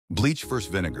Bleach versus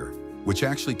vinegar, which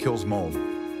actually kills mold.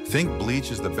 Think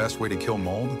bleach is the best way to kill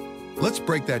mold? Let's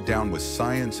break that down with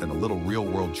science and a little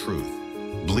real-world truth.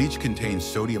 Bleach contains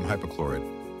sodium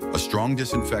hypochlorite, a strong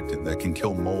disinfectant that can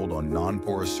kill mold on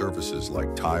non-porous surfaces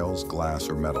like tiles, glass,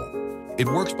 or metal. It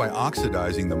works by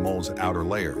oxidizing the mold's outer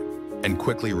layer and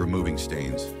quickly removing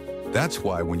stains. That's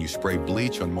why when you spray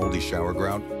bleach on moldy shower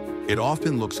grout, it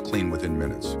often looks clean within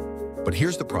minutes. But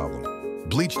here's the problem.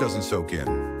 Bleach doesn't soak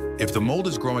in. If the mold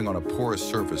is growing on a porous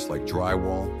surface like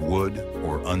drywall, wood,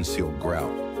 or unsealed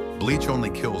grout, bleach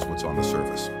only kills what's on the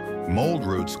surface. Mold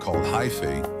roots, called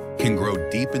hyphae, can grow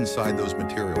deep inside those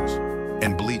materials,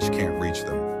 and bleach can't reach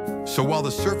them. So while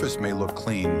the surface may look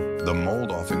clean, the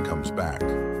mold often comes back.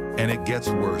 And it gets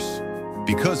worse.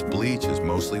 Because bleach is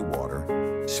mostly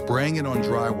water, spraying it on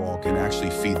drywall can actually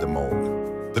feed the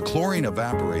mold. The chlorine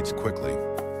evaporates quickly,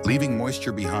 leaving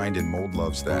moisture behind, and mold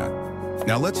loves that.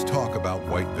 Now let's talk about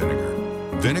white vinegar.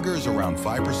 Vinegar is around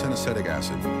 5% acetic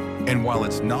acid, and while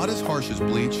it's not as harsh as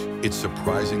bleach, it's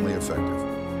surprisingly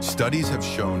effective. Studies have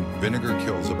shown vinegar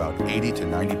kills about 80 to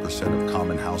 90% of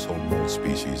common household mold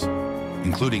species,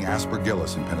 including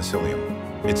aspergillus and penicillium.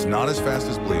 It's not as fast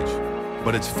as bleach,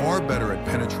 but it's far better at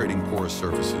penetrating porous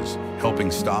surfaces,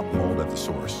 helping stop mold at the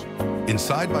source. In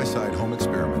side-by-side home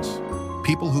experiments,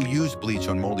 people who used bleach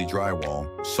on moldy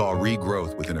drywall saw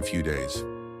regrowth within a few days.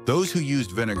 Those who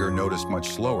used vinegar noticed much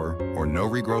slower or no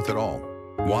regrowth at all.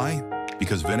 Why?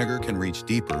 Because vinegar can reach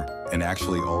deeper and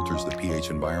actually alters the pH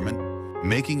environment,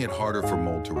 making it harder for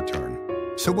mold to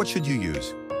return. So what should you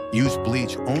use? Use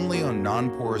bleach only on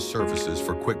non-porous surfaces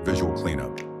for quick visual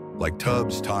cleanup, like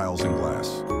tubs, tiles, and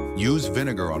glass. Use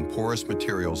vinegar on porous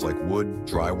materials like wood,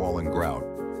 drywall, and grout,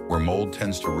 where mold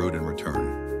tends to root and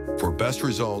return. For best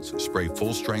results, spray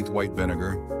full-strength white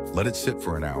vinegar, let it sit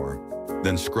for an hour,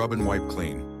 then scrub and wipe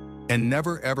clean. And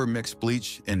never ever mix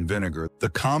bleach and vinegar. The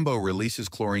combo releases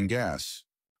chlorine gas,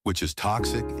 which is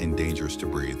toxic and dangerous to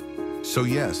breathe. So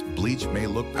yes, bleach may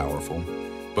look powerful,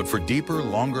 but for deeper,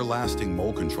 longer-lasting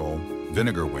mold control,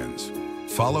 vinegar wins.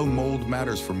 Follow Mold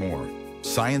Matters for more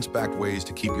science-backed ways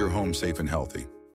to keep your home safe and healthy.